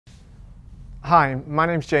Hi, my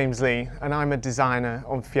name's James Lee and I'm a designer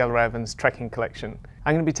on Fjällräven's trekking collection.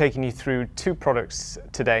 I'm going to be taking you through two products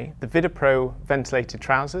today, the Vidda Pro ventilated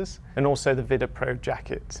trousers and also the Vidda Pro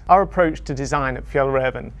jacket. Our approach to design at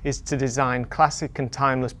Fjällräven is to design classic and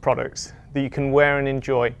timeless products that you can wear and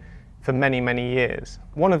enjoy for many, many years.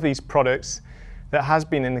 One of these products that has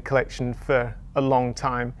been in the collection for a long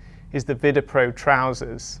time is the Vidda Pro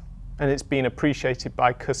trousers, and it's been appreciated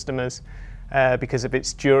by customers because of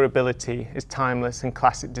its durability, its timeless and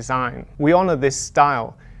classic design. We honour this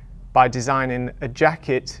style by designing a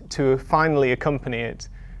jacket to finally accompany it,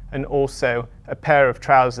 and also a pair of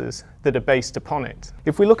trousers that are based upon it.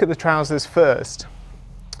 If we look at the trousers first,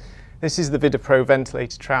 this is the Vidda Pro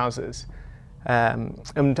ventilated trousers,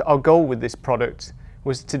 and our goal with this product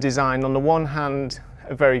was to design, on the one hand,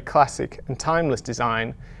 a very classic and timeless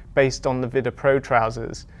design based on the Vidda Pro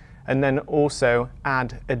trousers, and then also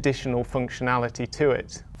add additional functionality to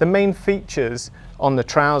it. The main features on the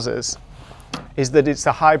trousers is that it's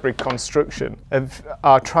a hybrid construction of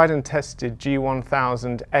our tried and tested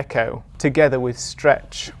G1000 Echo together with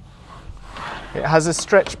stretch. It has a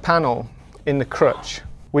stretch panel in the crutch,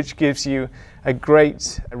 which gives you a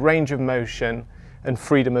great range of motion and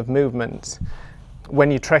freedom of movement.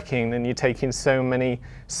 When you're trekking and you're taking so many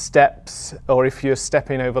steps, or if you're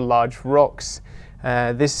stepping over large rocks,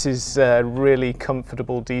 this is a really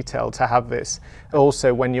comfortable detail to have this.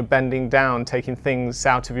 Also, when you're bending down, taking things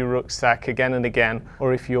out of your rucksack again and again,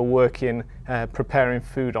 or if you're working, preparing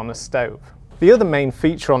food on a stove. The other main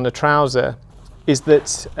feature on the trouser is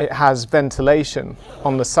that it has ventilation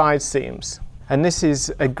on the side seams. And this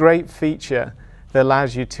is a great feature that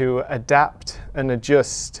allows you to adapt and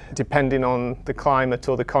adjust depending on the climate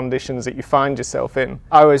or the conditions that you find yourself in.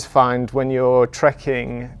 I always find when you're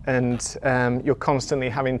trekking and you're constantly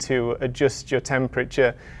having to adjust your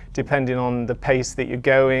temperature depending on the pace that you're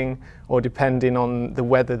going or depending on the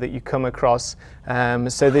weather that you come across.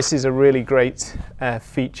 So this is a really great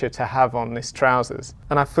feature to have on this trousers.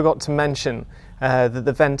 And I forgot to mention that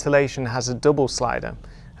the ventilation has a double slider.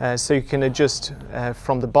 So you can adjust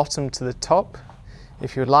from the bottom to the top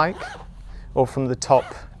if you like, or from the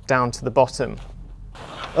top down to the bottom.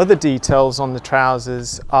 Other details on the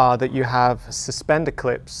trousers are that you have suspender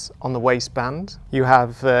clips on the waistband, you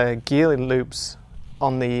have gear loops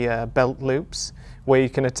on the belt loops, where you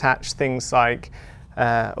can attach things like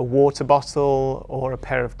a water bottle or a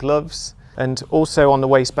pair of gloves. And also on the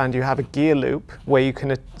waistband you have a gear loop where you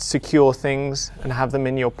can secure things and have them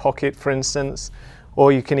in your pocket, for instance,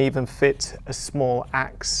 or you can even fit a small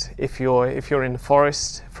axe if you're in the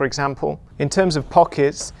forest, for example. In terms of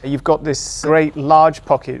pockets, you've got this great large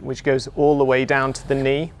pocket which goes all the way down to the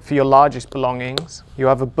knee for your largest belongings. You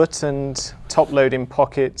have a buttoned top-loading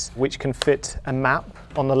pocket which can fit a map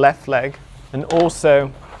on the left leg, and also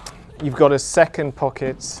you've got a second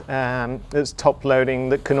pocket that's top-loading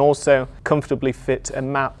that can also comfortably fit a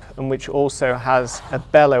map, and which also has a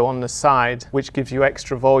bellow on the side which gives you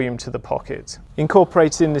extra volume to the pocket.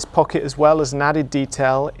 Incorporated in this pocket as well as an added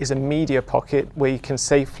detail is a media pocket where you can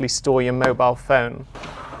safely store your mobile phone.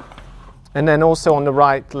 And then also on the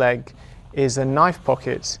right leg is a knife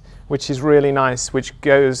pocket, which is really nice, which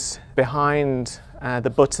goes behind the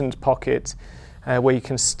buttoned pocket where you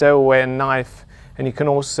can stow away a knife. And you can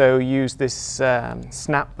also use this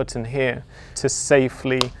snap button here to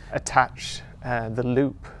safely attach the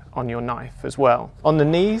loop on your knife as well. On the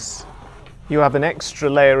knees, you have an extra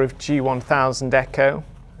layer of G1000 Echo,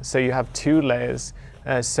 so you have two layers,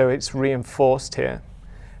 so it's reinforced here.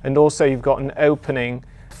 And also you've got an opening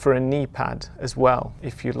for a knee pad as well,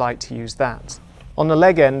 if you'd like to use that. On the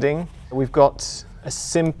leg ending, we've got a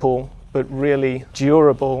simple but really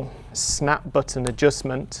durable snap button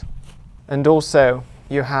adjustment. And also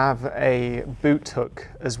you have a boot hook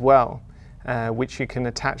as well, which you can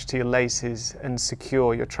attach to your laces and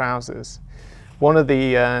secure your trousers. One of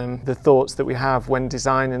the thoughts that we have when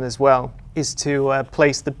designing as well is to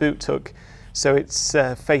place the boot hook so it's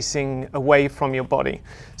facing away from your body.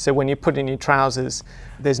 So when you put in your trousers,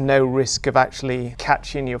 there's no risk of actually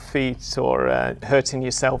catching your feet or hurting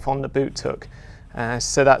yourself on the boot hook.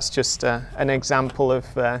 So that's just an example of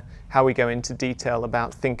how we go into detail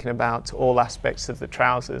about thinking about all aspects of the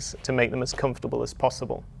trousers to make them as comfortable as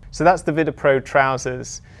possible. So that's the Vidda Pro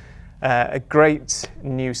trousers, a great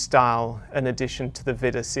new style and addition to the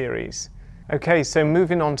Vidda series. Okay, so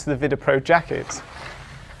moving on to the Vidda Pro jacket.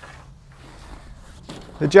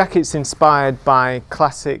 The jacket's inspired by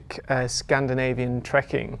classic Scandinavian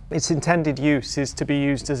trekking. Its intended use is to be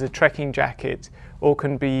used as a trekking jacket, or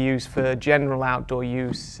can be used for general outdoor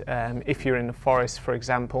use if you're in the forest, for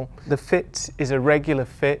example. The fit is a regular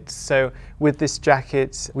fit, so with this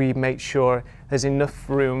jacket we make sure there's enough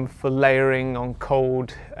room for layering on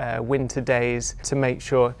cold winter days to make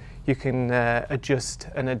sure you can adjust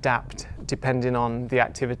and adapt depending on the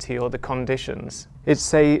activity or the conditions.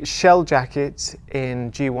 It's a shell jacket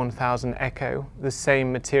in G1000 Echo, the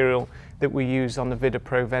same material that we use on the Vidda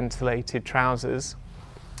Pro ventilated trousers.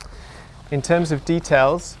 In terms of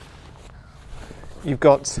details, you've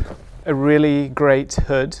got a really great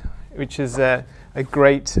hood, which is a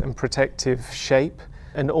great and protective shape,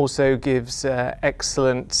 and also gives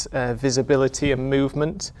excellent visibility and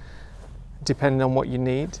movement depending on what you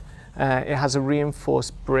need. It has a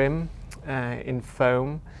reinforced brim in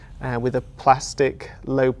foam with a plastic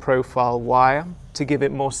low profile wire to give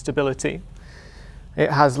it more stability.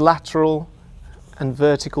 It has lateral and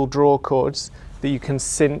vertical draw cords that you can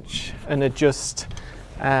cinch and adjust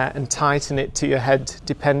and tighten it to your head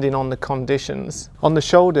depending on the conditions. On the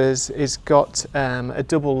shoulders it's got a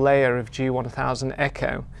double layer of G1000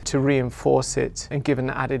 Echo to reinforce it and give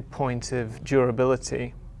an added point of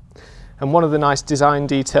durability. And one of the nice design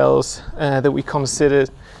details that we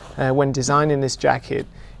considered when designing this jacket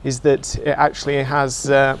is that it actually has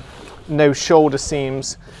no shoulder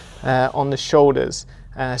seams on the shoulders,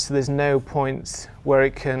 so there's no points where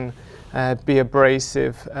it can be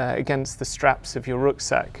abrasive against the straps of your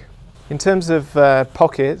rucksack. In terms of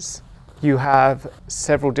pockets, you have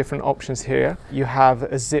several different options here. You have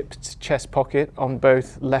a zipped chest pocket on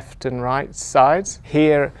both left and right sides.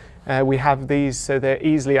 Here we have these so they're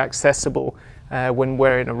easily accessible when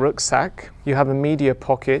wearing a rucksack. You have a media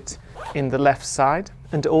pocket in the left side,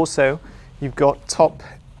 and also you've got top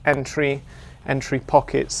entry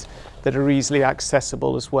pockets that are easily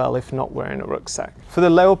accessible as well if not wearing a rucksack. For the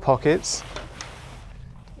lower pockets,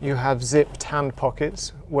 you have zipped hand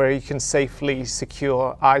pockets where you can safely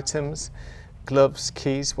secure items, gloves,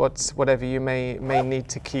 keys, whatever you may need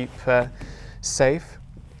to keep safe.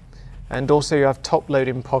 And also you have top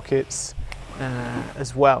loading pockets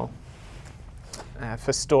as well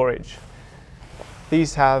for storage.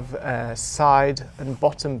 These have side and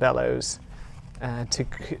bottom bellows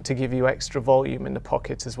to give you extra volume in the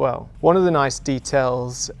pocket as well. One of the nice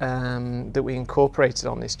details that we incorporated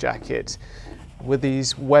on this jacket were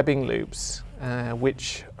these webbing loops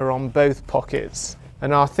which are on both pockets.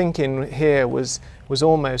 And our thinking here was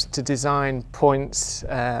almost to design points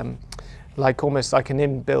almost like an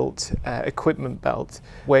inbuilt equipment belt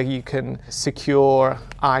where you can secure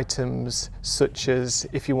items, such as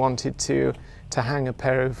if you wanted to hang a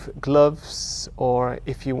pair of gloves, or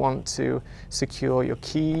if you want to secure your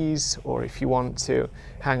keys, or if you want to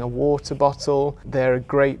hang a water bottle. There are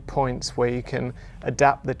great points where you can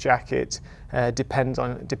adapt the jacket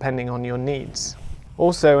depending on your needs.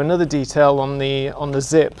 Also, another detail on the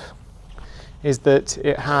zip is that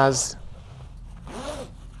it has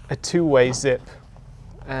a two-way zip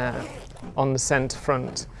on the center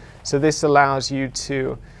front. So this allows you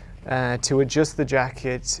to adjust the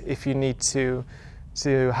jacket if you need to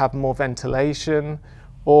have more ventilation,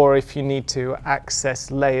 or if you need to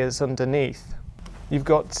access layers underneath. You've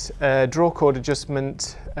got draw cord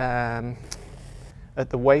adjustment at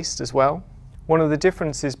the waist as well. One of the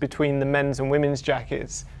differences between the men's and women's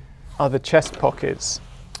jackets are the chest pockets,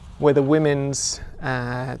 where the women's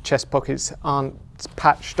chest pockets aren't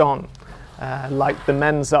patched on like the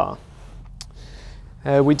men's are.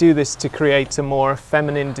 We do this to create a more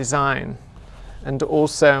feminine design, and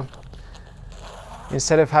also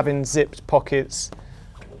instead of having zipped pockets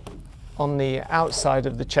on the outside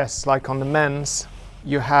of the chest like on the men's,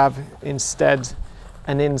 you have instead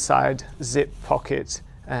an inside zip pocket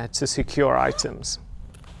to secure items.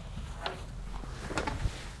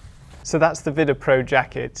 So that's the Vidda Pro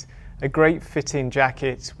jacket, a great fitting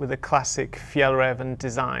jacket with a classic Fjällräven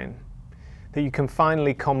design that you can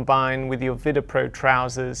finally combine with your Vidda Pro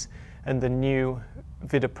trousers and the new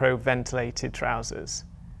Vidda Pro ventilated trousers.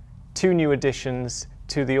 Two new additions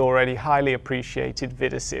to the already highly appreciated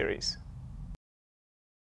Vidda series.